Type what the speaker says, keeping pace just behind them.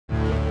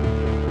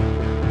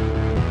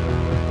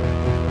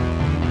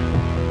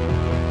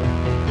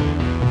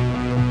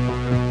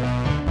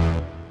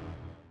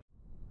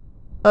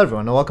Hello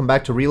everyone, and welcome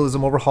back to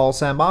Realism Overhaul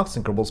Sandbox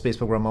in Kerbal Space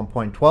Program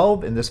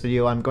 1.12. In this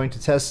video I'm going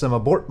to test some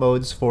abort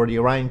modes for the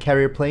Orion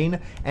Carrier plane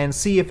and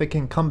see if it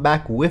can come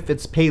back with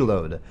its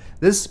payload.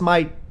 This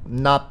might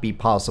not be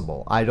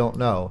possible, I don't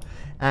know.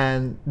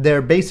 And there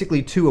are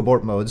basically two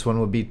abort modes. One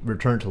would be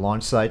return to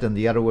launch site and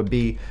the other would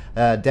be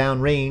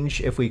downrange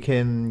if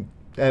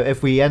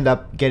we end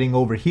up getting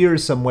over here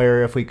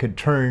somewhere, if we could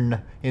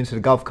turn into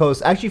the Gulf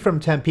Coast. Actually, from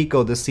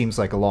Tampico, this seems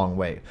like a long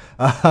way.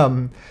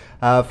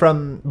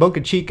 From Boca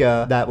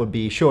Chica, that would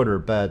be shorter,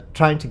 but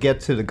trying to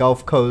get to the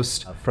Gulf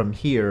Coast from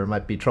here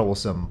might be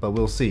troublesome, but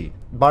we'll see.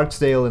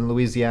 Barksdale in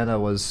Louisiana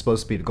was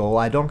supposed to be the goal.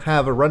 I don't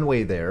have a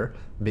runway there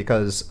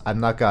because I'm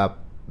not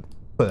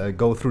gonna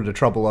go through the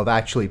trouble of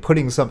actually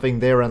putting something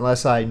there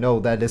unless I know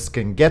that this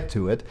can get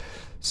to it.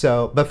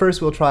 So, but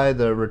first we'll try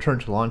the return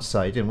to launch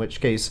site, in which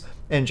case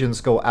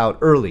engines go out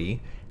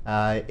early.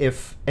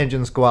 If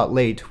engines go out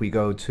late, we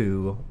go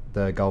to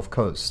the Gulf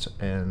Coast,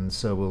 and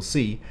so we'll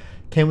see.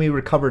 Can we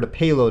recover the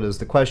payload is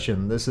the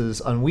question. This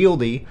is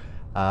unwieldy.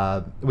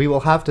 We will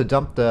have to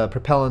dump the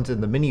propellant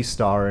in the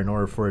Ministar in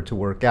order for it to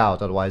work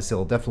out, otherwise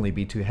it'll definitely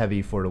be too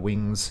heavy for the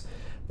wings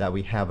that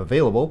we have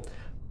available.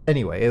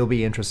 Anyway, it'll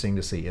be interesting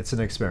to see. It's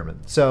an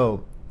experiment.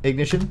 So,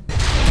 ignition.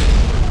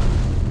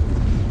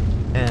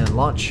 And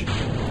launch.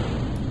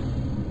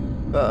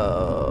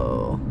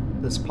 Oh,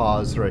 this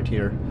pause right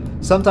here.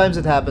 Sometimes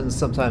it happens,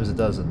 sometimes it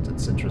doesn't.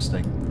 It's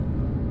interesting.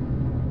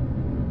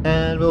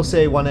 And we'll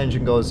say one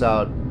engine goes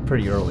out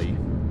pretty early.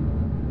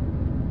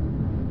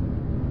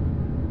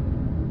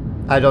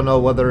 I don't know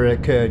whether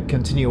it could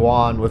continue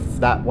on with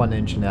that one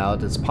engine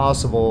out. It's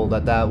possible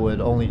that that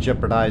would only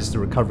jeopardize the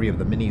recovery of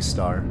the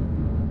Ministar.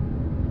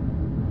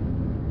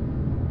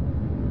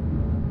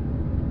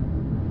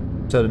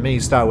 So the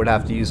Ministar would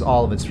have to use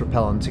all of its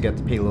propellant to get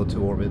the payload to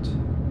orbit.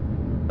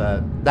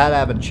 But that I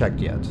haven't checked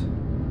yet.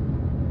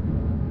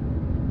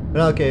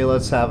 But okay,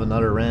 let's have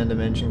another random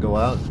engine go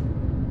out.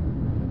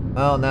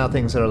 Well, now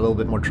things are a little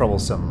bit more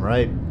troublesome,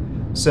 right?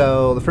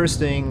 So the first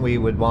thing we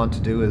would want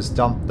to do is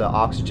dump the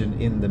oxygen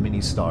in the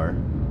Ministar,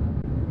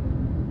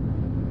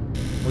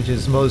 which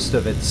is most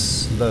of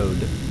its load.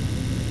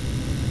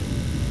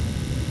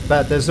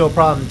 But there's no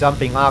problem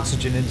dumping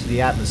oxygen into the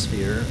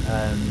atmosphere,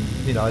 and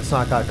you know, it's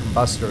not got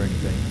combust or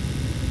anything.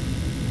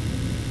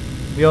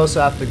 We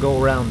also have to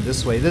go around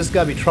this way. This is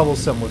gotta be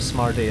troublesome with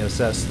Smart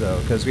ASS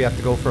though, because we have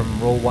to go from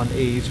roll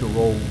 1A to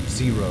roll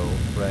 0,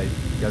 right?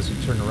 As we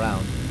turn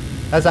around.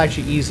 That's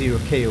actually easier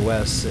with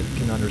KOS, it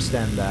can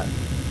understand that.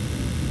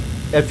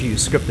 If you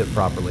script it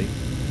properly.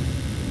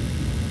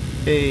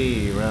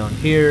 Okay, around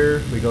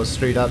here, we go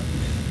straight up.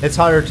 It's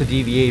harder to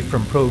deviate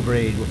from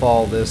prograde with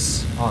all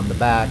this on the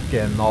back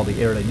and all the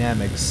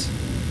aerodynamics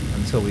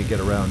until we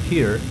get around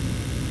here.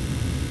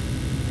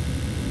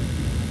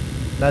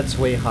 That's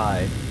way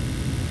high.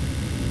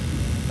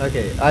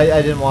 Okay,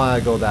 I didn't want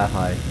to go that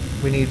high.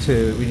 We need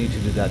to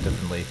do that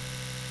differently.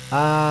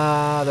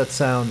 That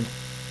sound.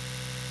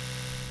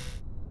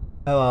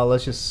 Oh well,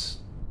 let's just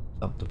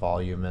up the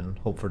volume and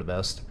hope for the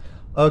best.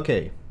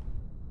 Okay,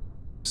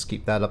 just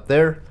keep that up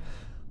there.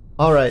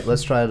 All right,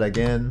 let's try it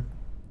again.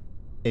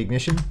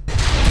 Ignition.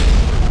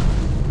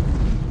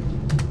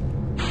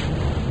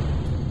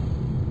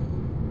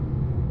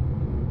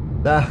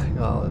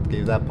 Well, it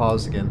gave that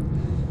pause again.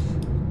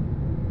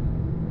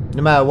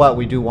 No matter what,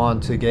 we do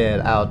want to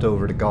get out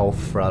over the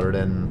Gulf rather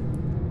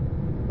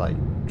than like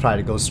try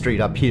to go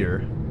straight up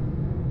here.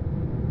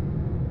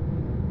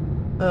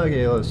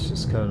 Okay, let's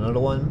just cut another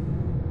one.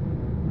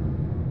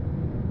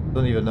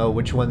 Don't even know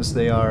which ones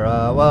they are.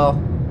 Well,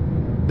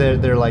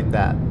 they're like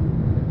that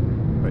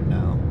right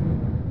now.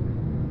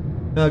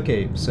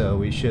 Okay, so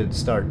we should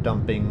start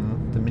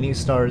dumping the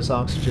Ministar's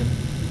oxygen.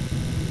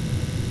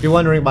 If you're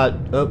wondering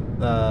about,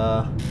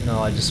 no,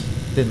 I just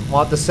didn't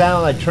want the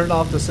sound. I turned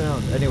off the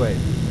sound. Anyway,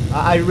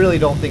 I really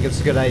don't think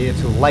it's a good idea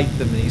to light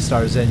the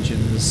Ministar's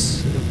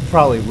engines. It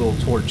probably will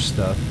torch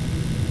stuff.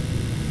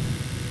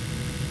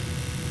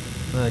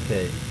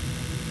 Okay.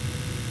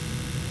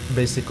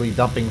 Basically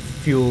dumping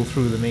fuel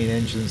through the main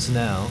engines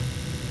now.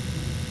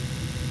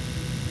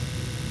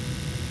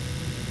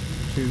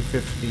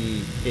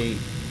 258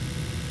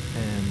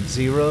 and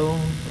 0.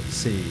 Let's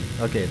see.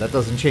 Okay, that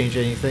doesn't change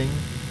anything.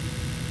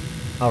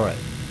 Alright,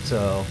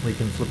 so we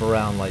can flip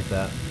around like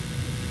that.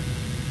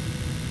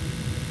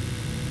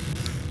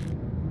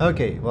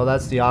 Okay, well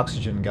that's the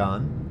oxygen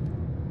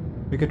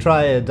gone. We could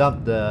try to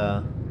dump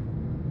the...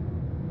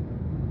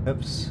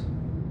 Oops.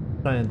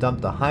 Try and dump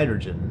the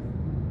hydrogen.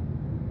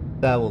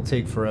 That will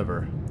take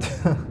forever.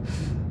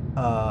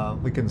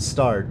 We can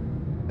start.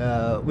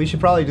 We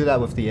should probably do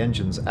that with the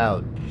engines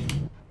out.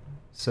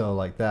 So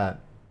like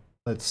that.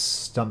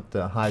 Let's dump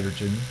the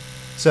hydrogen.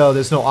 So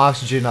there's no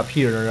oxygen up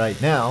here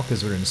right now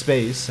because we're in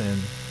space, and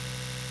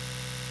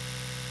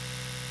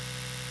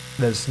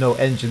there's no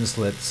engines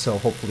lit, so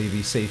hopefully it'll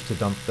be safe to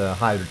dump the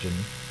hydrogen.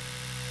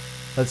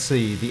 Let's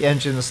see, the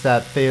engines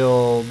that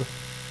failed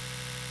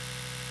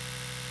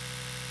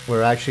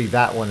were actually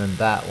that one and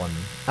that one.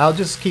 I'll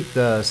just keep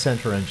the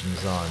center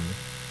engines on.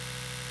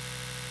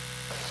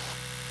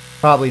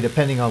 Probably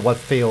depending on what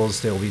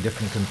fails, there will be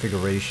different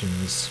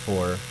configurations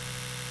for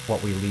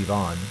what we leave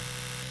on.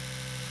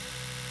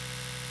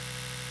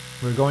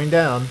 We're going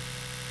down.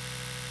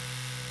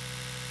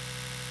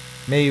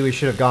 Maybe we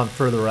should have gone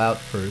further out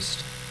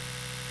first.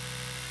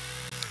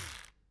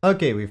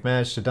 Okay, we've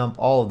managed to dump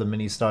all of the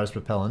Ministar's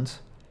propellant.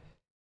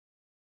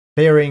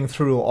 Bearing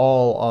through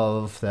all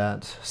of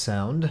that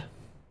sound.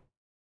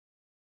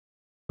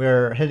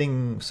 We're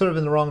heading sort of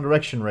in the wrong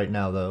direction right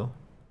now, though.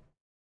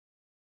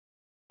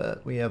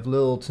 But we have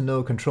little to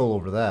no control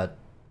over that.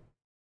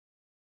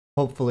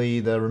 Hopefully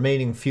the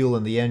remaining fuel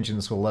in the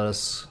engines will let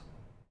us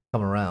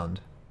come around.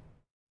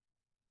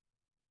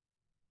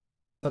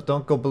 But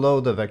don't go below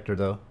the vector,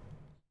 though.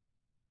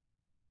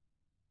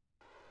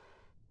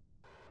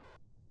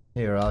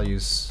 Here, I'll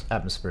use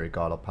atmospheric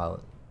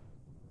autopilot.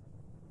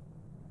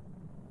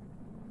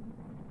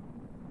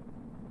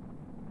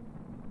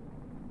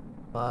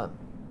 But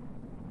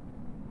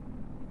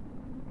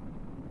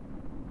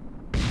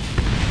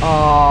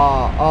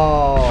oh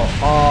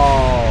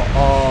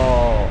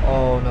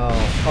no.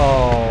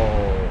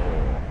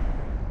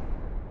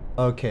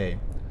 Oh. Okay.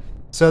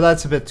 So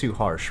that's a bit too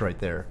harsh right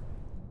there.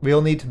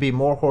 We'll need to be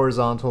more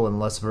horizontal and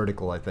less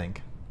vertical, I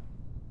think.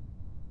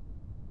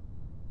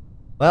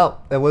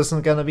 Well, it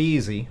wasn't gonna be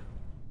easy.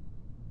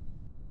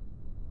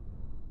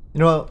 You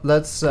know what,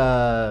 let's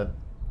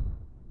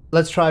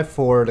try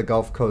for the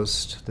Gulf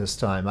Coast this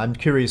time. I'm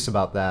curious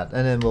about that,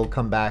 and then we'll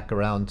come back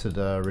around to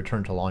the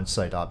return to launch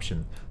site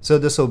option. So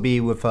this will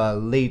be with a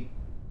late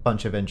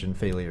bunch of engine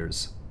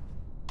failures.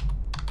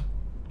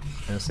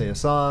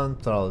 SAS on,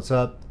 throttles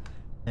up,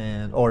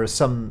 and or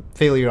some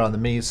failure on the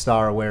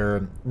Ministar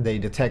where they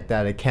detect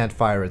that it can't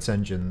fire its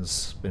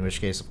engines, in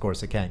which case, of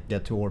course, it can't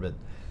get to orbit.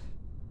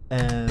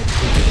 And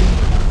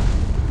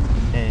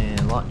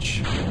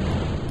launch.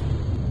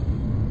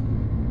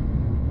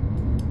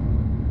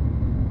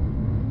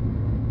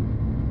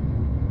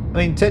 I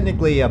mean,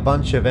 technically a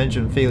bunch of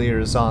engine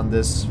failures on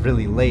this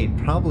really late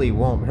probably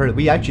won't hurt.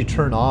 We actually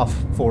turn off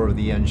 4 of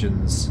the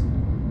engines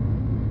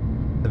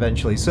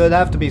eventually, so it'd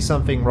have to be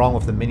something wrong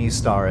with the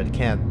Ministar. It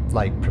can't,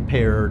 like,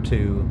 prepare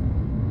to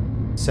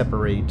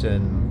separate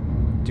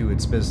and do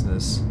its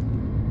business.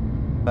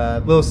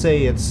 We'll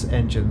say it's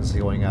engines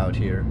going out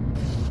here.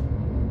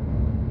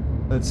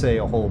 Let's say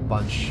a whole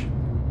bunch.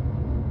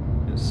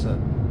 Just a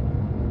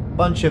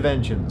bunch of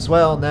engines.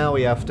 Well, now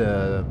we have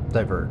to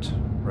divert,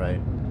 right?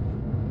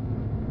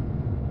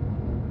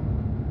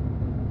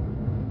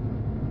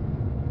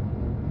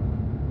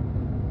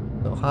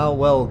 So how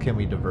well can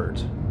we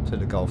divert to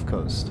the Gulf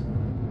Coast?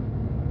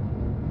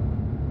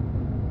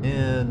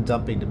 And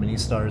dumping the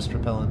Ministar's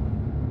propellant.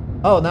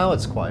 Oh, now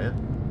it's quiet.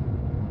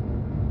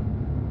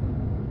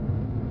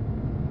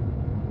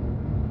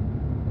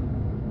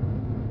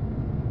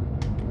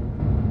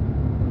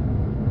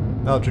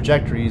 Oh,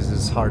 trajectories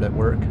is hard at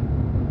work.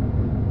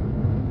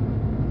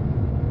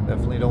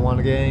 Definitely don't want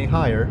to get any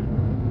higher.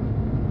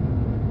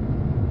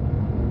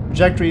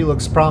 Trajectory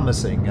looks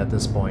promising at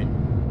this point.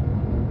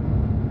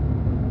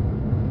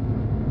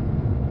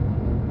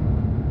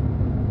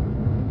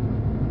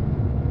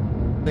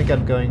 I think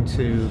I'm going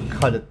to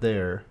cut it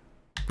there.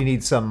 We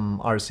need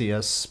some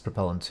RCS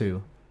propellant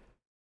too.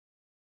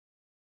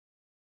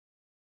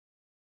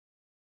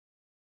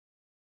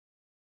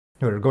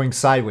 We're going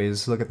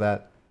sideways, look at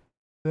that.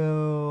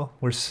 So,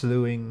 we're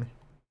slewing.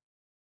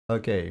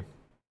 Okay.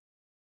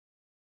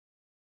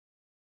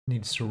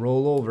 Needs to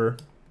roll over.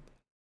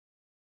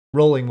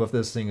 Rolling with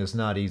this thing is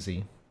not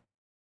easy.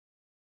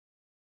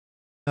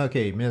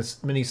 Okay,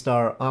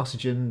 Ministar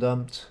oxygen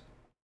dumped.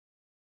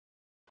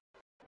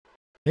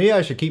 Maybe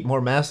I should keep more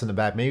mass in the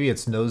back. Maybe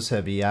it's nose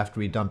heavy after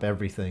we dump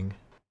everything.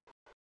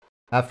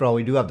 After all,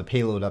 we do have the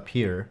payload up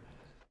here.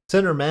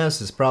 Center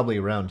mass is probably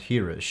around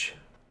here-ish.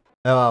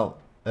 Well,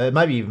 it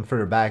might be even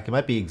further back. It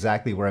might be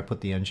exactly where I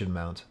put the engine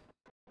mount.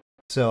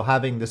 So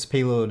having this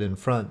payload in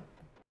front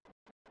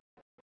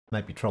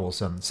might be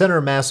troublesome.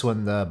 Center mass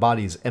when the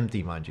body is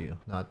empty, mind you,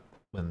 not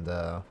when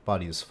the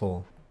body is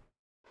full.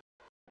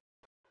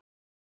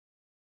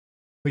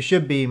 We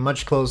should be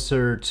much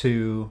closer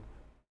to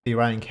the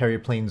Orion Carrier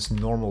plane's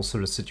normal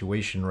sort of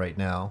situation right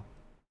now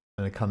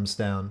when it comes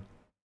down.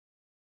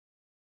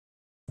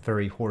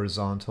 Very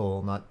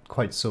horizontal, not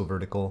quite so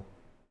vertical.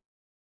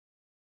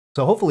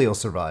 So hopefully it'll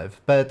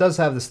survive, but it does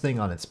have this thing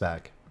on its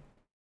back.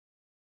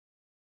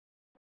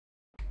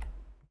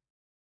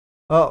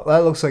 Oh,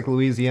 that looks like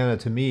Louisiana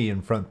to me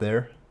in front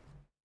there.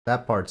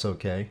 That part's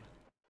okay.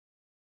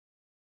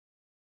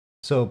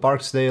 So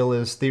Barksdale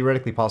is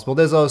theoretically possible.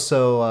 There's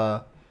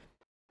also,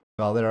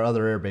 well, there are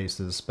other air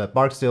bases, but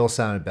Barksdale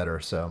sounded better,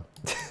 so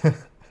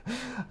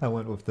I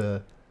went with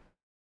the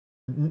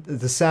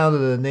sound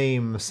of the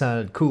name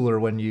sounded cooler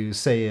when you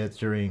say it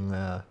during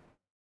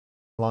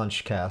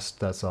launch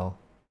cast, that's all.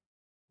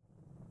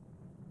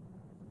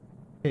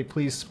 Okay,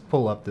 please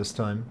pull up this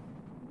time.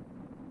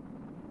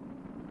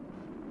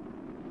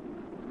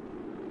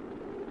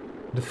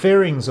 The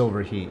fairings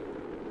overheat.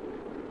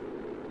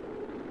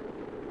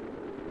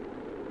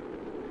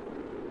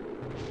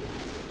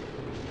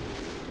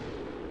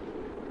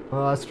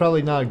 Well, that's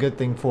probably not a good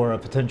thing for a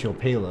potential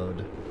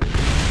payload.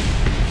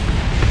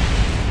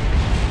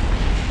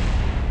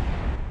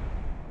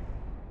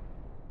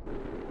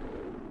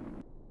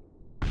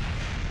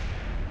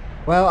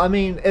 Well, I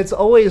mean, it's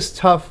always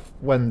tough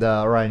when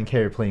the Orion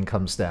Carrier plane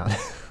comes down.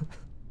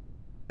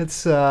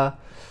 It's not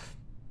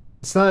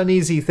an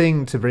easy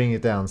thing to bring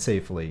it down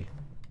safely.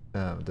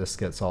 This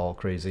gets all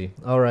crazy.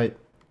 Alright.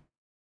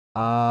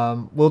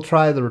 We'll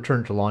try the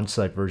return to launch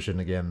site version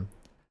again.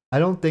 I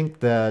don't think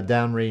the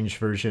downrange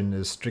version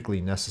is strictly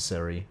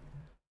necessary.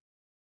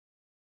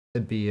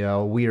 It'd be a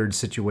weird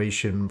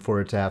situation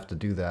for it to have to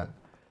do that.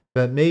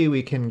 But maybe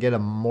we can get a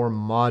more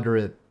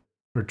moderate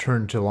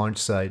return to launch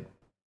site.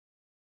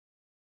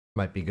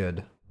 Might be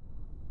good.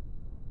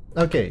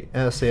 Okay,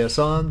 SAS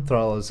on,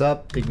 throttle is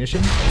up,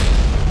 ignition,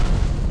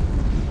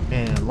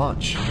 and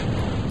launch.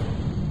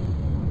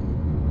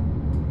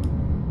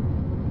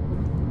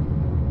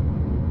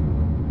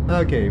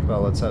 Okay,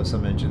 well, let's have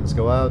some engines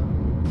go out.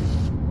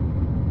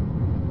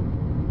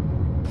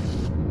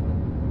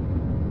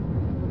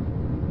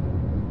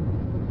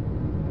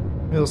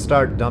 We'll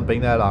start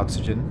dumping that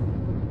oxygen.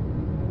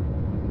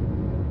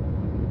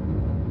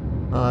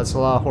 That's a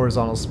lot of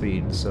horizontal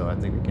speed, so I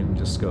think we can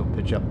just go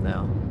pitch up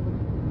now.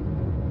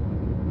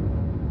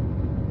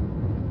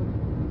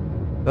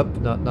 Oh,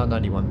 not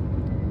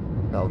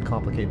 91. That'll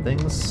complicate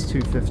things.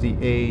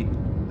 258,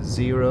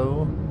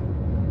 0.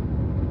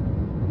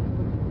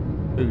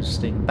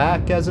 Boosting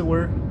back, as it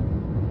were.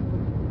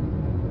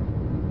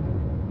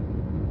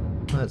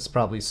 That's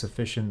probably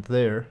sufficient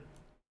there.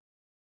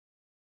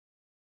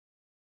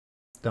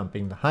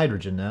 Dumping the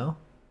hydrogen now.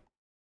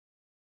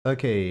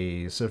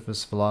 Okay,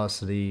 surface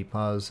velocity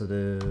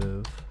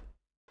positive.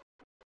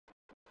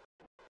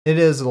 It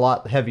is a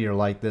lot heavier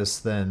like this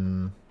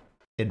than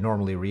it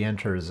normally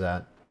re-enters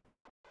at.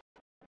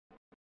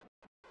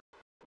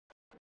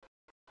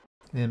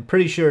 And I'm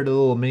pretty sure the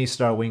little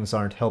Ministar wings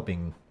aren't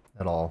helping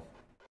at all.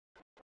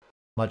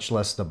 Much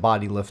less the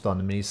body lift on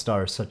the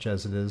Ministar, such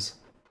as it is.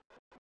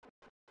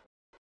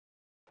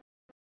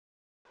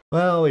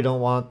 Well, we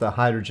don't want the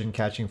hydrogen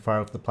catching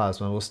fire with the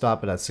plasma. We'll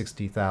stop it at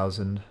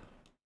 60,000.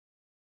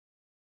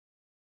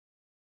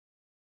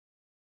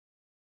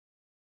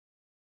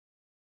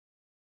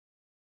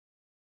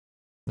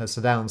 That's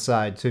the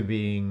downside to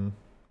being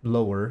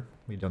lower.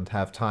 We don't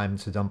have time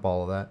to dump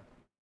all of that.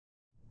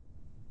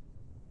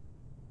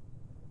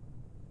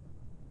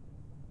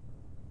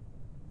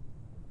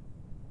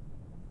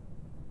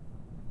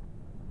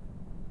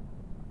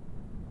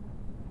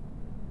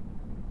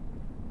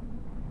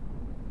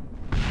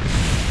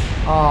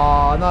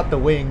 Aw, not the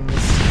wings.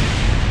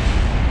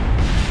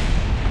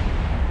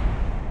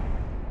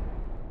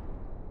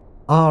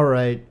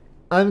 Alright,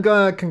 I'm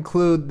gonna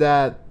conclude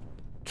that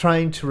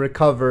trying to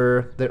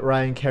recover the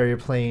Orion Carrier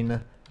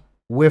plane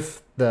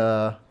with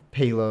the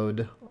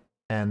payload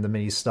and the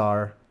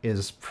Ministar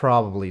is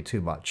probably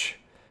too much.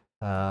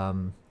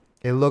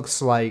 It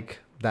looks like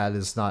that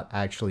is not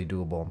actually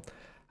doable.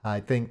 I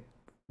think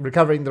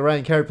recovering the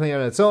Orion Carrier plane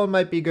on its own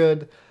might be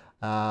good,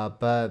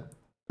 but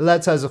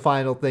let's, as a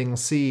final thing,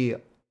 see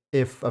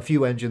if a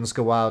few engines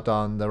go out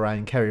on the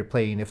Orion Carrier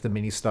plane if the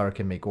Ministar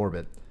can make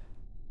orbit.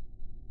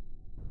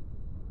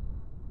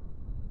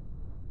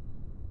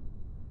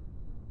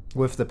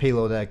 With the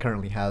payload that it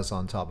currently has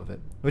on top of it,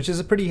 which is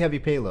a pretty heavy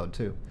payload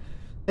too.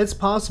 It's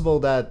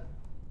possible that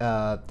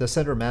the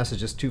center of mass is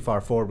just too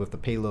far forward with the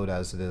payload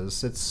as it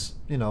is. It's,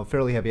 you know,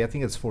 fairly heavy. I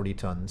think it's 40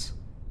 tons.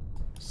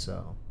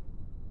 So,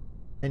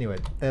 anyway,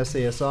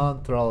 SAS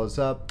on, throttle is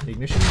up,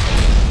 ignition,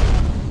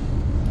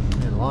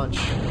 and launch.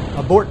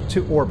 Abort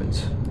to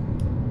orbit,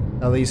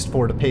 at least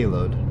for the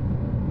payload.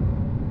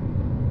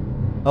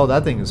 Oh,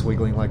 that thing is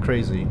wiggling like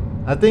crazy.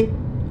 I think,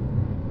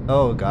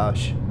 oh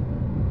gosh.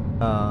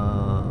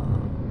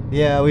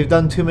 Yeah, we've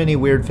done too many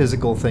weird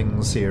physical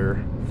things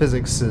here.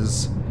 Physics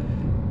is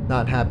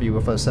not happy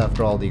with us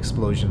after all the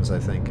explosions, I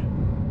think.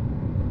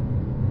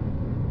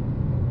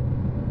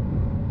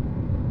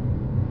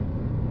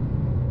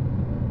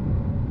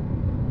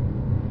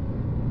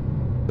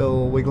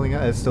 Still wiggling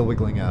out? It's still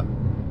wiggling out.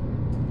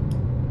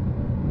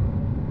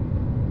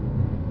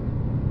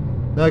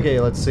 Okay,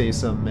 let's see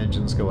some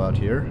engines go out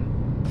here.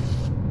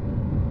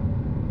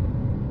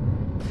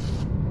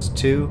 It's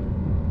 2.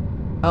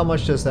 How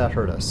much does that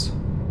hurt us?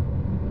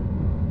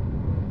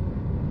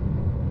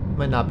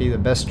 Might not be the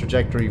best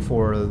trajectory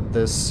for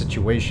this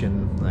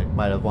situation. I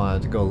might have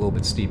wanted to go a little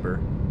bit steeper.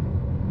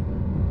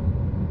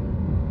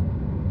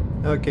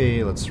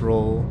 Okay, let's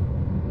roll.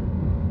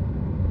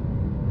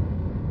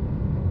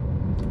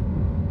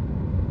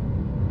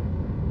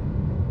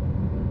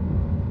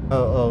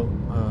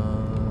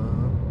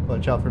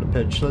 Watch out for the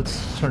pitch.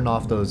 Let's turn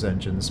off those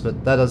engines,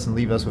 but that doesn't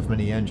leave us with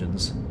many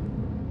engines.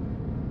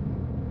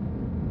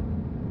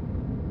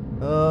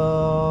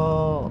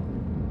 Oh,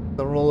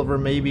 the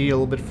rollover may be a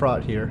little bit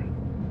fraught here.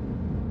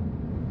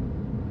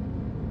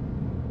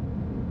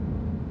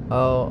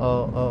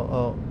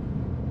 Oh.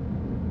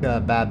 Got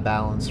a bad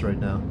balance right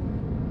now.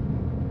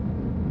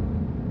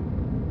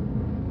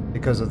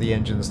 Because of the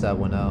engines that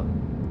went out.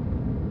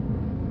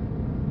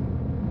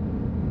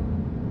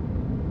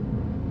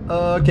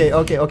 Okay.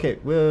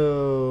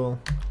 Whoa.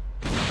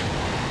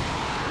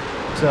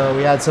 So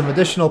we had some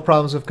additional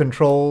problems with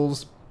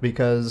controls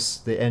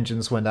because the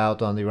engines went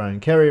out on the Orion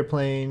Carrier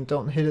plane.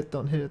 Don't hit it,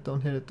 don't hit it,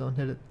 don't hit it, don't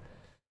hit it.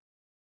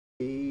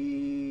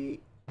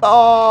 Oh!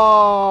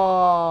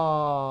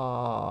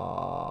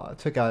 I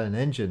took out an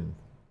engine.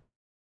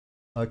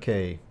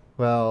 Okay,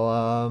 well,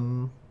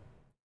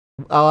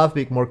 I'll have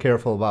to be more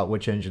careful about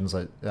which engines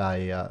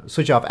I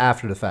switch off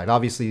after the fact.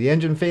 Obviously, the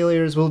engine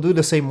failures will do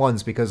the same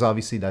ones because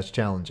obviously that's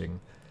challenging.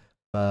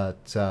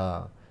 But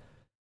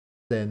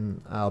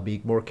then I'll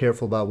be more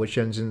careful about which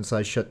engines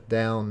I shut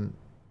down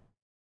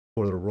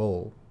for the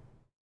roll.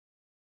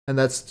 And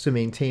that's to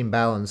maintain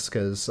balance,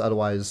 because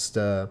otherwise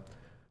the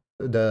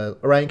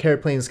Orion Carrier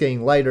plane is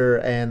getting lighter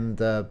and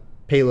the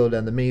payload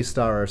and the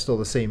Ministar are still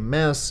the same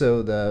mass,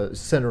 so the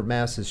center of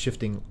mass is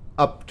shifting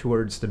up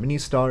towards the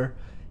Ministar,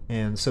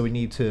 and so we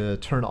need to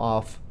turn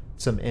off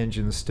some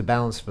engines to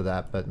balance for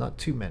that, but not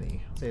too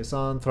many. Say it's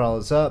on, throttle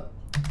is up.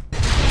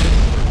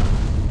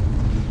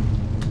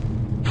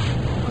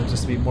 I'll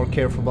just be more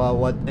careful about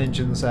what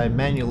engines I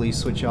manually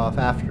switch off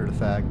after the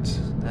fact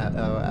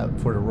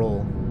for the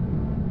roll.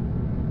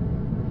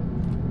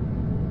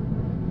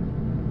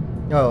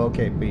 Oh,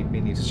 okay, we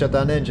need to shut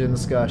down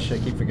engines. Gosh, I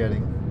keep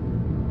forgetting.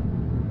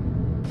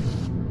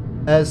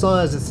 As long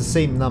as it's the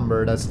same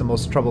number, that's the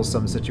most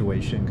troublesome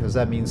situation, because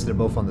that means they're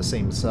both on the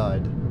same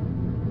side.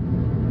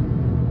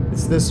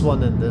 It's this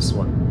one and this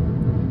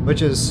one,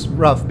 which is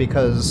rough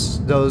because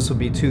those would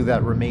be two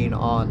that remain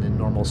on in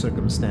normal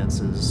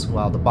circumstances,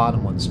 while the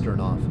bottom ones turn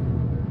off.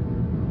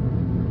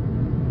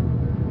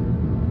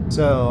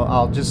 So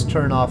I'll just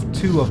turn off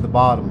two of the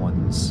bottom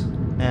ones,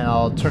 and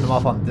I'll turn them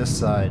off on this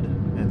side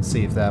and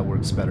see if that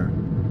works better.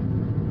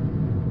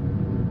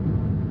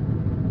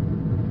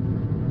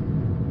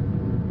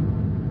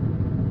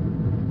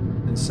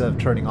 Instead of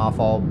turning off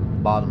all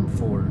bottom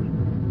four.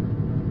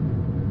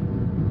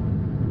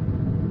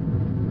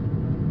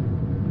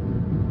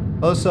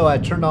 Also, I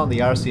turned on the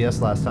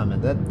RCS last time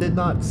and that did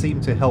not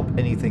seem to help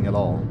anything at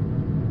all.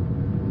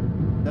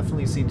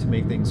 Definitely seemed to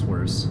make things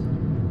worse.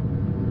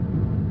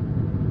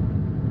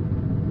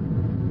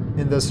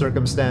 In this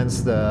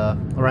circumstance, the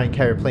Orion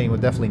Carrier plane would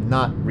definitely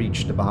not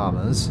reach the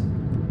Bahamas.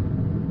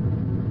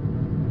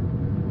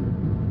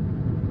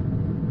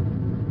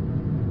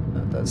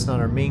 That's not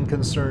our main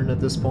concern at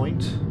this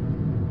point.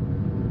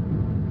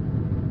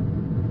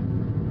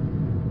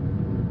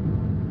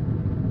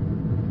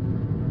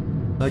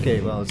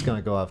 Okay, well, it's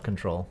gonna go off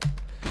control.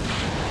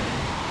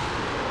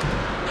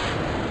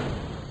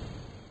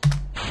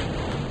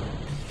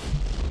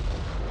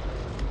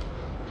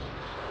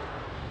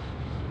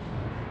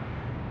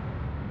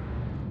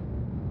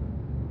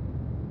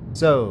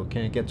 So,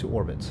 can it get to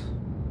orbit?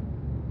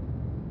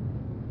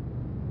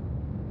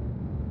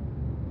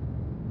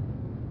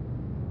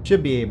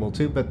 Should be able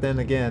to, but then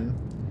again,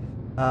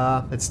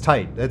 it's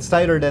tight. It's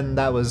tighter than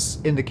that was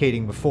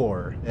indicating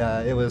before.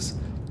 It was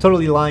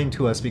totally lying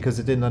to us because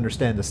it didn't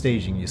understand the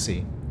staging, you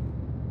see.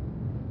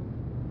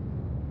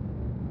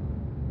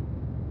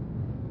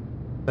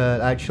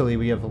 But actually,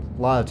 we have a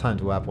lot of time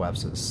to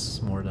wap-waps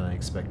this, more than I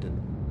expected.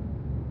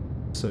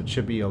 So it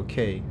should be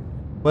okay.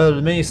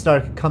 Whether the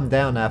Ministar can come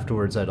down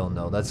afterwards, I don't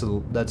know.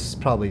 That's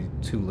probably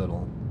too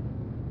little.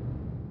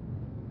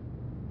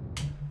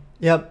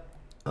 Yep.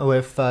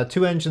 With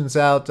two engines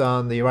out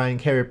on the Orion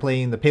Carrier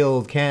plane, the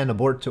payload can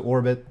abort to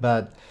orbit,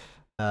 but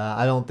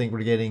I don't think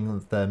we're getting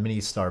the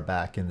Ministar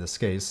back in this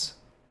case.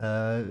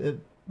 But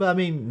I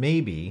mean,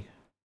 maybe.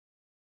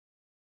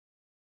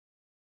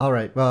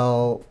 Alright,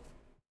 well...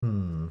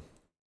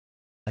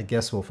 I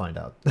guess we'll find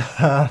out.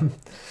 I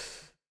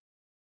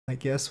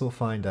guess we'll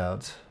find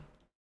out.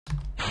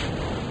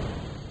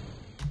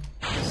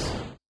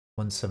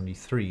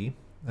 173.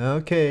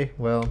 Okay,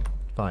 well,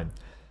 fine.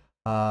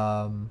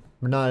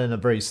 We're not in a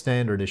very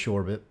standard-ish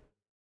orbit.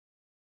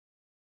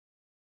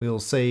 We'll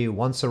say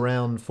once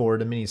around for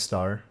the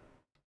Ministar.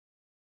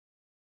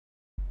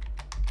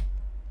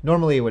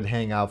 Normally it would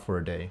hang out for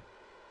a day.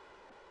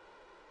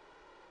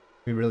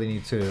 We really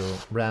need to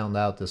round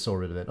out this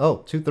orbit a bit.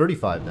 Oh,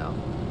 235 now.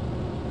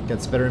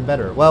 Gets better and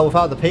better. Well,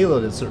 without the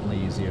payload it's certainly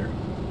easier.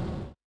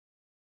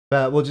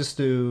 But we'll just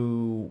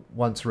do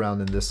once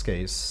around in this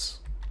case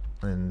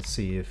and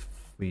see if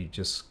we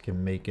just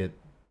can make it.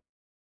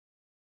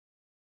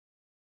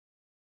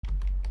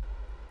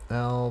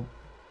 I'll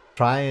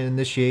try and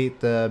initiate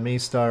the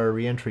Ministar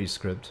re-entry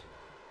script.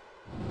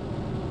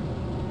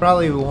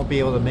 Probably we won't be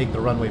able to make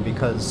the runway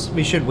because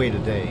we should wait a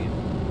day.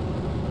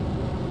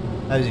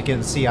 As you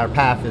can see, our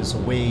path is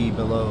way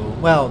below.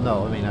 Well,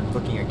 no, I mean, I'm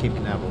looking at Cape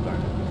Canaveral,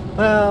 darn it.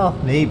 Well,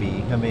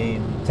 maybe. I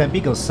mean,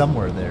 Tampico's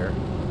somewhere there.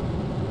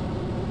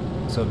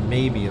 So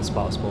maybe it's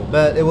possible,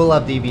 but it will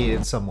have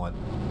deviated somewhat.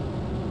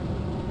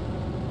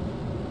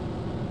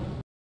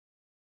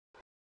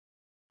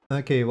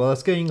 Okay, well,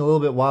 it's getting a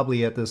little bit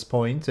wobbly at this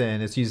point,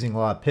 and it's using a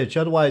lot of pitch.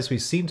 Otherwise, we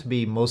seem to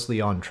be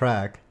mostly on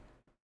track.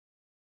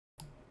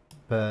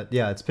 But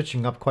yeah, it's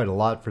pitching up quite a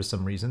lot for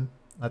some reason.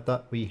 I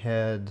thought we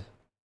had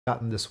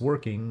gotten this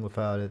working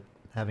without it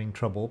having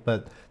trouble.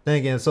 But then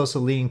again, it's also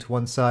leaning to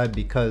one side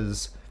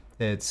because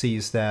it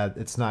sees that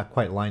it's not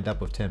quite lined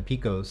up with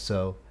Tampico,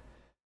 so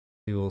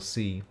we will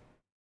see.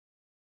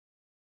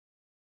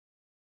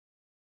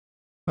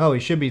 Well, we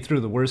should be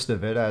through the worst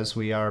of it as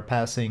we are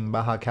passing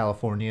Baja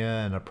California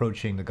and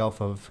approaching the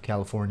Gulf of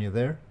California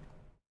there.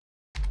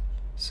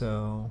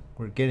 So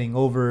we're getting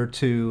over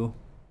to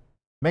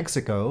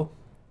Mexico.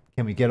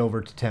 Can we get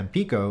over to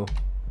Tampico,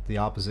 the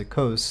opposite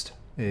coast,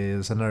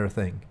 is another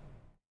thing.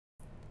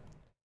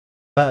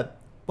 But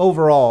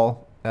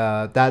overall,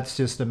 that's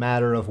just a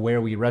matter of where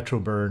we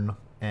retroburn,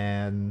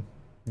 and,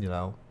 you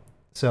know,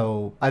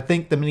 so I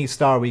think the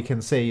Ministar we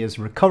can say is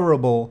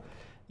recoverable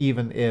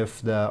even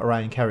if the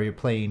Orion Carrier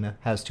plane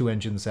has 2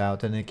 engines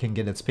out and it can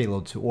get its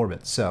payload to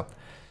orbit. So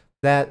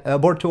that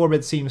abort to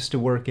orbit seems to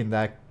work in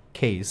that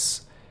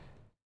case.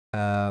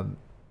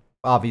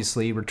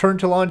 Obviously, return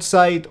to launch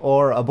site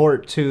or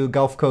abort to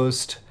Gulf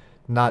Coast,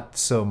 not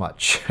so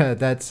much.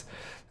 That's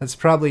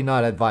probably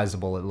not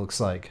advisable, it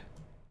looks like.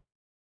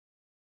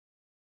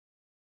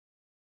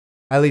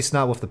 At least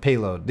not with the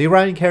payload. The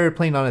Orion Carrier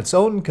plane on its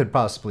own could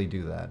possibly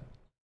do that,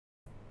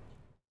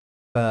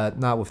 but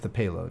not with the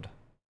payload.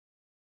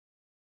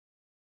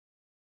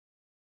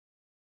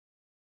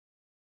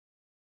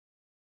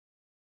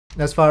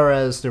 As far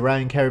as the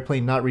Orion Carrier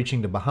plane not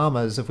reaching the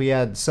Bahamas, if we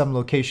had some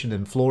location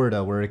in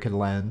Florida where it could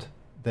land,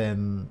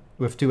 then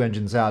with 2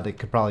 engines out, it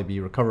could probably be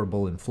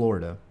recoverable in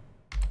Florida.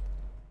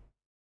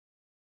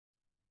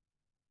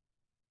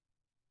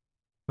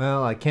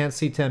 Well, I can't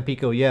see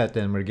Tampico yet,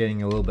 and we're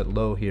getting a little bit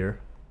low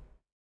here.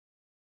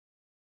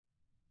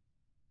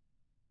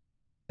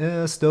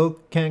 Still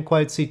can't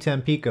quite see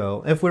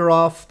Tampico. If we're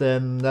off,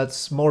 then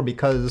that's more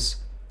because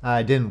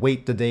I didn't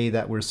wait the day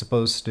that we're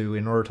supposed to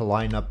in order to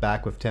line up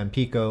back with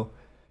Tampico.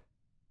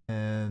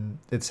 And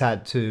it's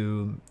had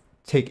to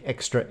take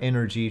extra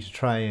energy to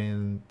try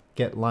and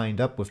get lined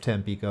up with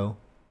Tampico.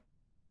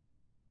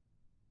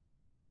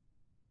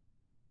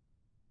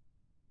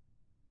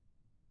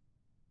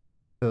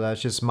 So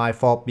that's just my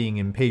fault being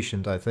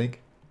impatient, I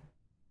think.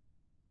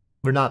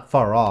 We're not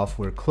far off,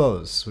 we're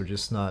close. We're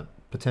just not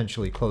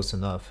potentially close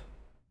enough.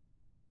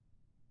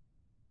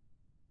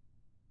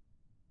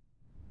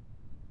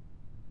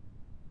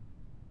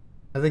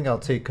 I think I'll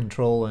take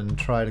control and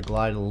try to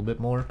glide a little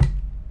bit more.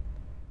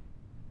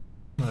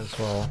 Might as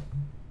well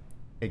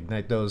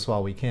ignite those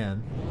while we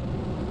can.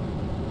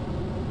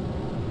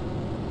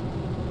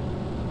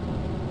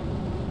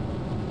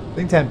 I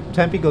think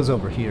Tampico's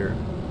over here.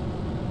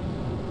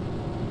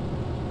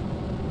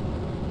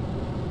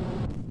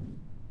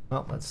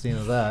 Well, that's the end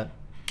of that.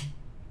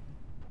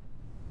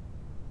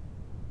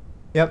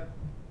 Yep,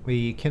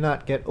 we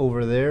cannot get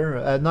over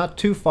there. Not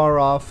too far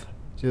off,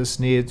 just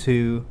needed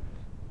to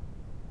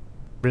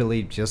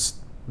really just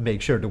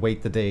make sure to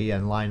wait the day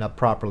and line up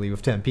properly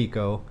with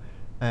Tampico.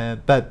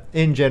 But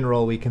in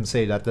general, we can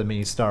say that the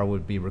Ministar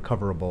would be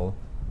recoverable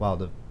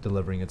while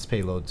delivering its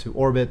payload to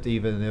orbit,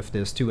 even if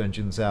there's 2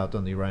 engines out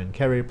on the Orion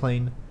Carrier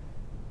plane.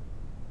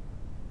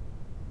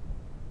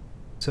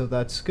 So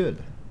that's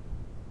good.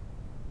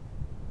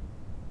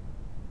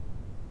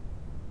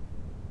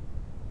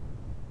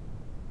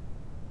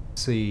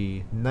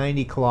 See,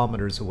 90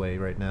 kilometers away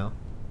right now.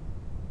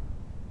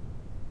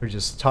 We're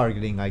just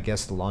targeting, I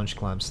guess, the launch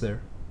clamps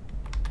there.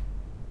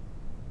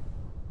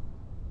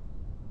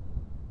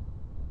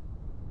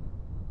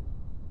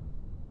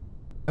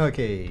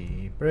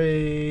 Okay,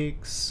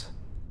 brakes.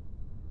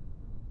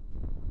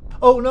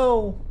 Oh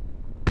no!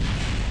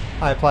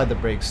 I applied the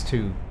brakes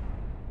too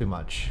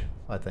much,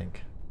 I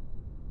think.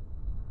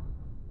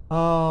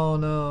 Oh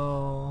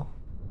no.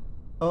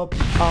 Oh,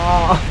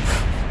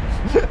 ah.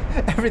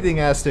 Everything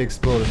has to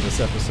explode in this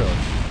episode.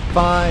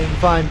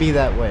 Fine, be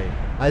that way.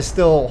 I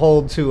still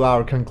hold to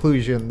our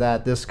conclusion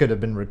that this could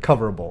have been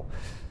recoverable.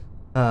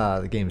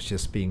 The game's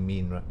just being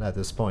mean at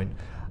this point.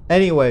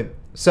 Anyway,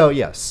 so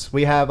yes,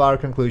 we have our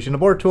conclusion.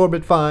 Abort to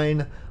orbit,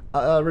 fine.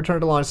 Return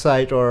to launch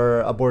site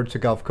or abort to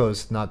Gulf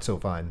Coast, not so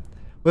fine.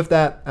 With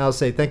that, I'll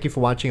say thank you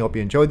for watching. I hope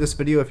you enjoyed this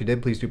video. If you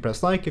did, please do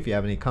press like. If you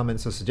have any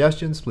comments or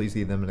suggestions, please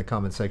leave them in the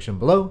comment section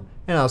below.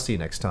 And I'll see you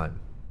next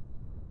time.